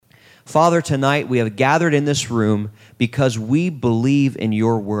Father, tonight we have gathered in this room because we believe in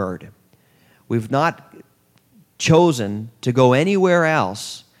your word. We've not chosen to go anywhere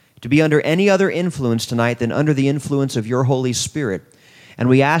else, to be under any other influence tonight than under the influence of your Holy Spirit. And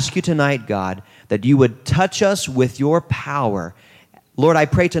we ask you tonight, God, that you would touch us with your power. Lord, I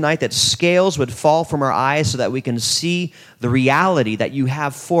pray tonight that scales would fall from our eyes so that we can see the reality that you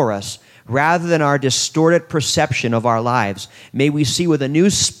have for us, rather than our distorted perception of our lives. May we see with a new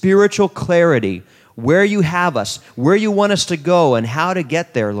spiritual clarity where you have us, where you want us to go, and how to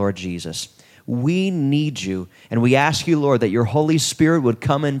get there, Lord Jesus. We need you, and we ask you, Lord, that your Holy Spirit would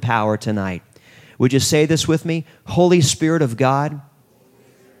come in power tonight. Would you say this with me? Holy Spirit of God,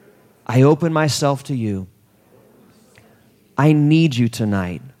 I open myself to you. I need you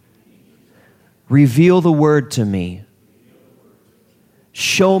tonight. Reveal the word to me.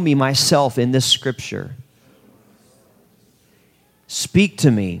 Show me myself in this scripture. Speak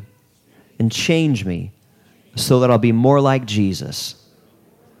to me and change me so that I'll be more like Jesus.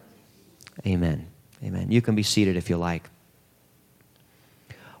 Amen. Amen. You can be seated if you like.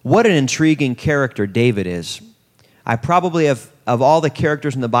 What an intriguing character David is. I probably have, of all the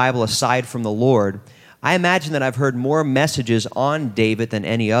characters in the Bible aside from the Lord, I imagine that I've heard more messages on David than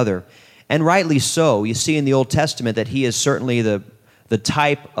any other. And rightly so. You see in the Old Testament that he is certainly the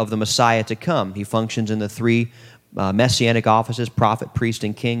type of the Messiah to come. He functions in the three messianic offices, prophet, priest,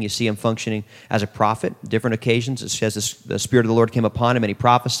 and king. You see him functioning as a prophet. Different occasions, it says the Spirit of the Lord came upon him and he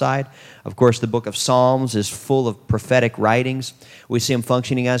prophesied. Of course, the book of Psalms is full of prophetic writings. We see him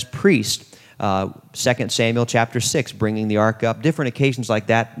functioning as priest. 2 Samuel chapter 6, bringing the ark up. Different occasions like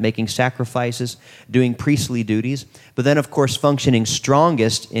that, making sacrifices, doing priestly duties. But then, of course, functioning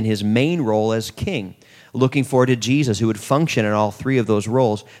strongest in his main role as king. Looking forward to Jesus, who would function in all three of those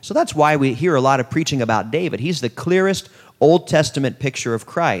roles. So that's why we hear a lot of preaching about David. He's the clearest Old Testament picture of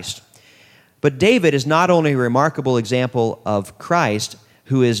Christ. But David is not only a remarkable example of Christ,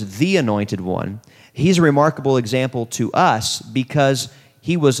 who is the anointed one, he's a remarkable example to us because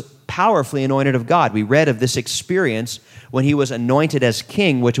he was powerfully anointed of God. We read of this experience when he was anointed as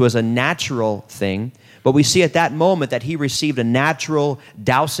king, which was a natural thing. But we see at that moment that he received a natural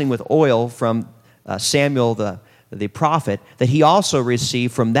dousing with oil from Samuel the prophet, that he also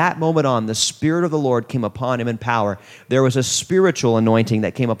received from that moment on. The Spirit of the Lord came upon him in power. There was a spiritual anointing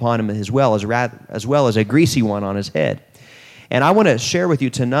that came upon him as well as a greasy one on his head. And I want to share with you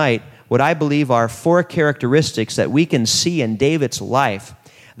tonight what I believe are 4 characteristics that we can see in David's life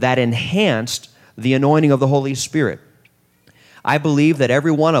that enhanced the anointing of the Holy Spirit. I believe that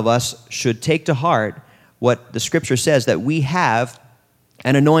every one of us should take to heart what the Scripture says, that we have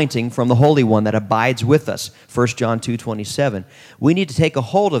an anointing from the Holy One that abides with us, 1 John 2:27. We need to take a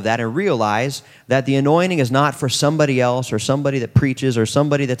hold of that and realize that the anointing is not for somebody else or somebody that preaches or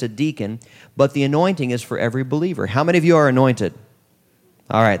somebody that's a deacon, but the anointing is for every believer. How many of you are anointed?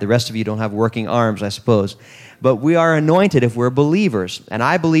 All right, the rest of you don't have working arms, I suppose. But we are anointed if we're believers. And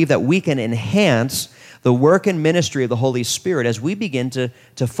I believe that we can enhance the work and ministry of the Holy Spirit as we begin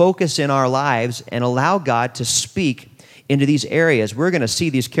to focus in our lives and allow God to speak into these areas. We're going to see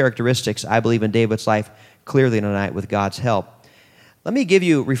these characteristics, I believe, in David's life clearly tonight with God's help. Let me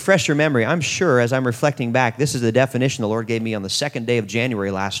refresh your memory. I'm sure as I'm reflecting back, this is the definition the Lord gave me on the 2nd day of January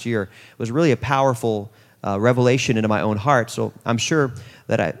last year. It was really a powerful revelation into my own heart. So I'm sure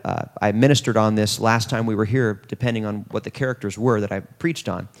that I ministered on this last time we were here, depending on what the characters were that I preached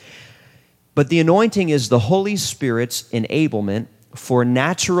on. But the anointing is the Holy Spirit's enablement for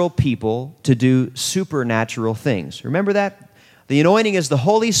natural people to do supernatural things. Remember that? The anointing is the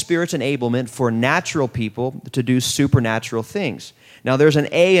Holy Spirit's enablement for natural people to do supernatural things. Now, there's an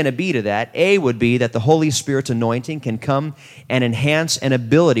A and a B to that. A would be that the Holy Spirit's anointing can come and enhance an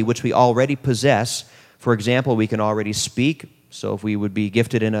ability which we already possess. For example, we can already speak. So if we would be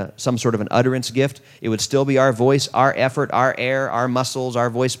gifted in some sort of an utterance gift, it would still be our voice, our effort, our air, our muscles, our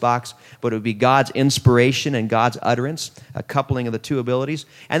voice box, but it would be God's inspiration and God's utterance, a coupling of the two abilities.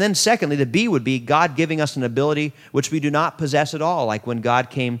 And then secondly, the B would be God giving us an ability which we do not possess at all, like when God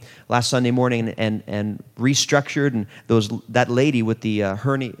came last Sunday morning and restructured, and that lady with the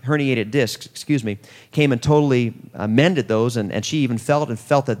herniated discs, came and totally mended those, and she even felt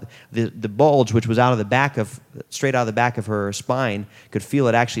that the bulge, which was straight out of the back of her spine, could feel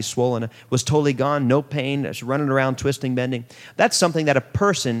it actually swollen, was totally gone, no pain, she's running around, twisting, bending. That's something that a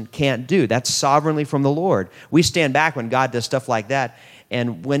person can't do. That's sovereignly from the Lord. We stand back when God does stuff like that,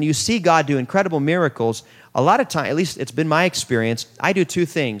 and when you see God do incredible miracles, a lot of time, at least it's been my experience, I do 2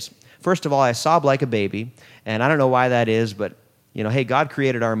 things. First of all, I sob like a baby, and I don't know why that is, but hey, God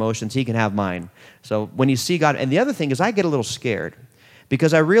created our emotions, He can have mine. So when you see God, and the other thing is I get a little scared,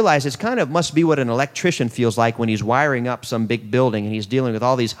 because I realize it's kind of must be what an electrician feels like when he's wiring up some big building and he's dealing with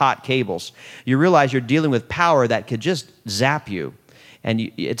all these hot cables. You realize you're dealing with power that could just zap you. And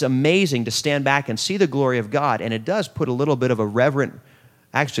it's amazing to stand back and see the glory of God, and it does put a little bit of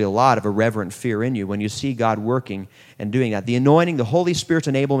a lot of a reverent fear in you when you see God working and doing that. The anointing, the Holy Spirit's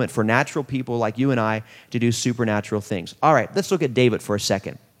enablement for natural people like you and I to do supernatural things. All right, let's look at David for a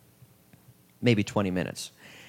second. Maybe 20 minutes.